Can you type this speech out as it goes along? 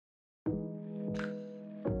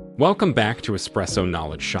Welcome back to Espresso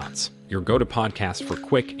Knowledge Shots, your go-to podcast for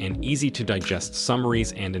quick and easy-to-digest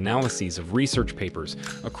summaries and analyses of research papers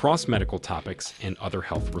across medical topics and other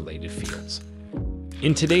health-related fields.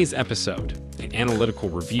 In today's episode, an analytical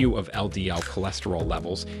review of LDL cholesterol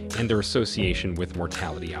levels and their association with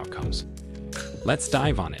mortality outcomes. Let's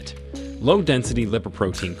dive on it. Low-density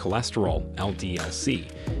lipoprotein cholesterol, LDL-C,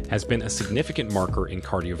 has been a significant marker in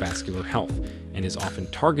cardiovascular health and is often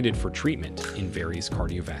targeted for treatment in various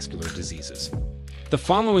cardiovascular diseases. The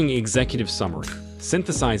following executive summary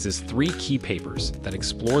synthesizes three key papers that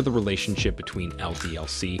explore the relationship between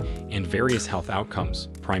LDL-C and various health outcomes,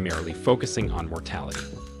 primarily focusing on mortality.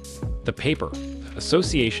 The paper,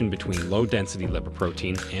 Association between Low-Density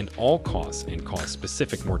Lipoprotein and All-Cause and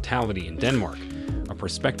Cause-Specific Mortality in Denmark, a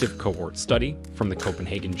prospective cohort study from the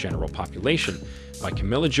Copenhagen general population by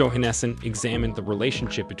Camilla Johannessen, examined the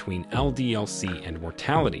relationship between LDL-C and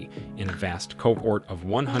mortality in a vast cohort of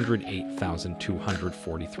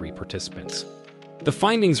 108,243 participants. The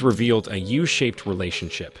findings revealed a U-shaped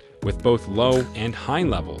relationship with both low and high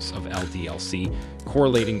levels of LDL-C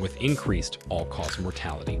correlating with increased all-cause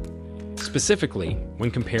mortality. Specifically,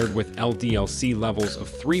 when compared with LDL-C levels of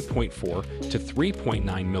 3.4 to 3.9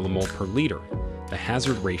 millimole per liter, the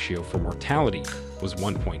hazard ratio for mortality was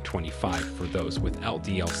 1.25 for those with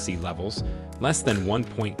LDL-C levels less than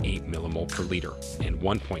 1.8 millimole per liter and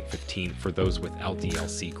 1.15 for those with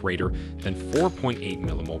LDL-C greater than 4.8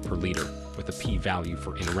 millimole per liter, with a p-value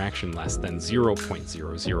for interaction less than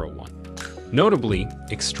 0.001. Notably,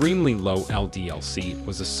 extremely low LDL-C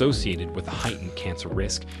was associated with a heightened cancer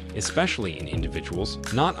risk, especially in individuals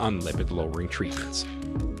not on lipid-lowering treatments.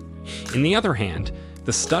 On the other hand,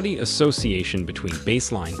 the study association between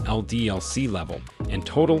baseline LDL-C level and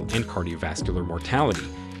total and cardiovascular mortality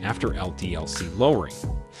after LDL-C lowering.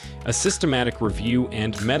 A systematic review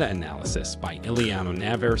and meta-analysis by Ileano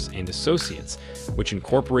Navarre and Associates, which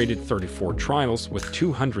incorporated 34 trials with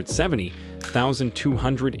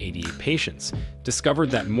 270,288 patients, discovered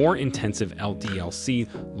that more intensive LDL-C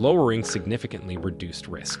lowering significantly reduced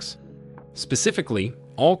risks. Specifically,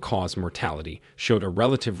 all-cause mortality showed a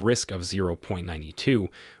relative risk of 0.92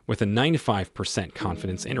 with a 95%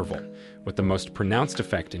 confidence interval, with the most pronounced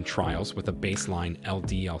effect in trials with a baseline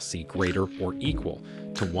LDL-C greater or equal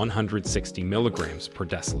to 160 milligrams per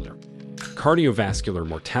deciliter. Cardiovascular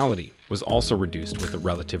mortality was also reduced with a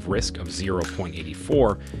relative risk of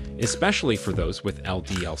 0.84, especially for those with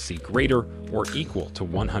LDL-C greater or equal to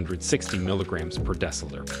 160 milligrams per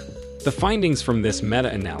deciliter. The findings from this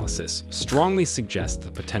meta-analysis strongly suggest the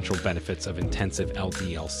potential benefits of intensive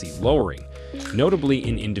LDL-C lowering, notably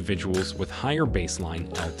in individuals with higher baseline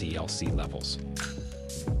LDL-C levels.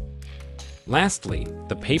 Lastly,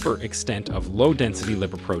 the paper Extent of Low-Density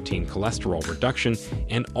Lipoprotein Cholesterol Reduction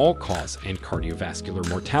and All-Cause and Cardiovascular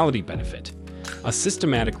Mortality Benefit, a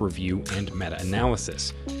systematic review and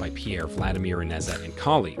meta-analysis by Pierre Vladimir Inezet and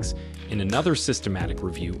colleagues, in another systematic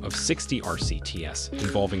review of 60 RCTS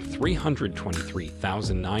involving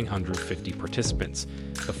 323,950 participants,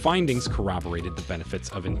 the findings corroborated the benefits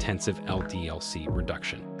of intensive LDL-C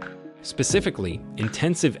reduction. Specifically,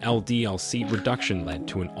 intensive LDL-C reduction led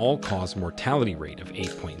to an all-cause mortality rate of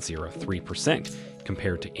 8.03%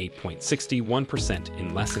 compared to 8.61%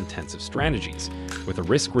 in less intensive strategies, with a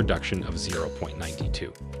risk reduction of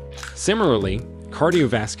 0.92. Similarly,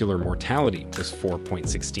 cardiovascular mortality was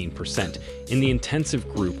 4.16% in the intensive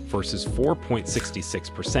group versus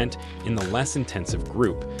 4.66% in the less intensive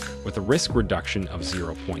group, with a risk reduction of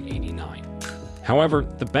 0.89. However,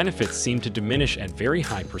 the benefits seem to diminish at very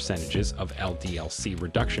high percentages of LDL-C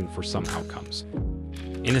reduction for some outcomes.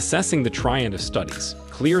 In assessing the triad of studies,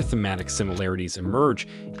 clear thematic similarities emerge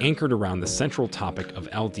anchored around the central topic of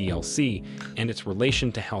LDL-C and its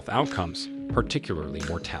relation to health outcomes, particularly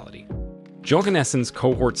mortality. Johannessen's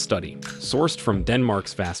cohort study, sourced from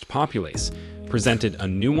Denmark's vast populace, presented a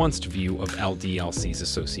nuanced view of LDL-C's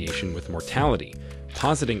association with mortality,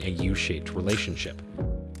 positing a U-shaped relationship.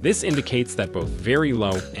 This indicates that both very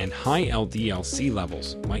low and high LDL-C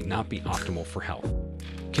levels might not be optimal for health.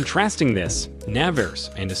 Contrasting this, Navarre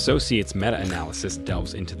and Associates meta-analysis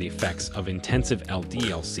delves into the effects of intensive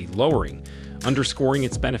LDL-C lowering, underscoring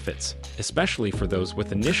its benefits, especially for those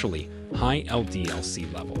with initially high LDL-C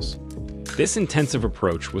levels. This intensive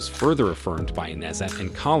approach was further affirmed by Inezet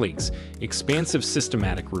and colleagues' expansive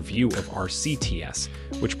systematic review of RCTS,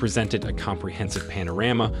 which presented a comprehensive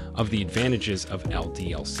panorama of the advantages of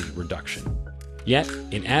LDL-C reduction. Yet,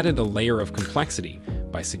 it added a layer of complexity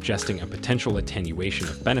by suggesting a potential attenuation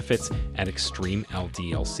of benefits at extreme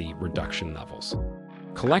LDL-C reduction levels.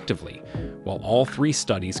 Collectively, while all three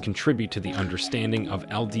studies contribute to the understanding of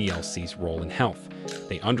LDL-C's role in health,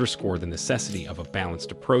 they underscore the necessity of a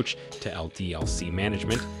balanced approach to LDL-C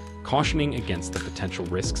management, cautioning against the potential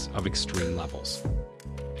risks of extreme levels.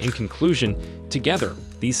 In conclusion, together,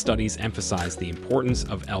 these studies emphasize the importance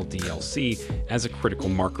of LDL-C as a critical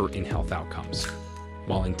marker in health outcomes.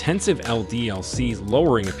 While intensive LDL-C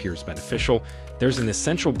lowering appears beneficial, there's an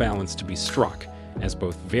essential balance to be struck, as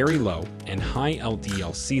both very low and high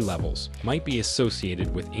LDL-C levels might be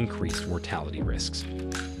associated with increased mortality risks.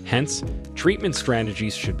 Hence, treatment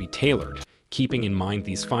strategies should be tailored, keeping in mind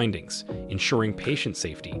these findings, ensuring patient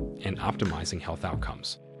safety, and optimizing health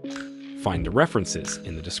outcomes. Find the references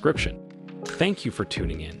in the description. Thank you for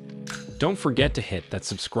tuning in. Don't forget to hit that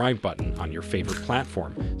subscribe button on your favorite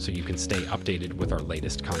platform so you can stay updated with our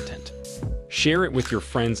latest content. Share it with your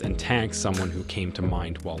friends and tag someone who came to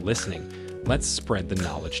mind while listening. Let's spread the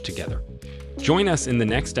knowledge together. Join us in the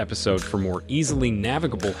next episode for more easily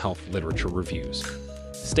navigable health literature reviews.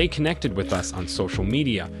 Stay connected with us on social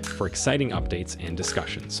media for exciting updates and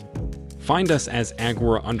discussions. Find us as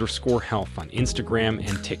Agora_Health on Instagram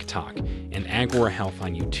and TikTok, and Agora Health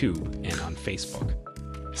on YouTube and on Facebook.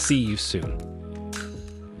 See you soon.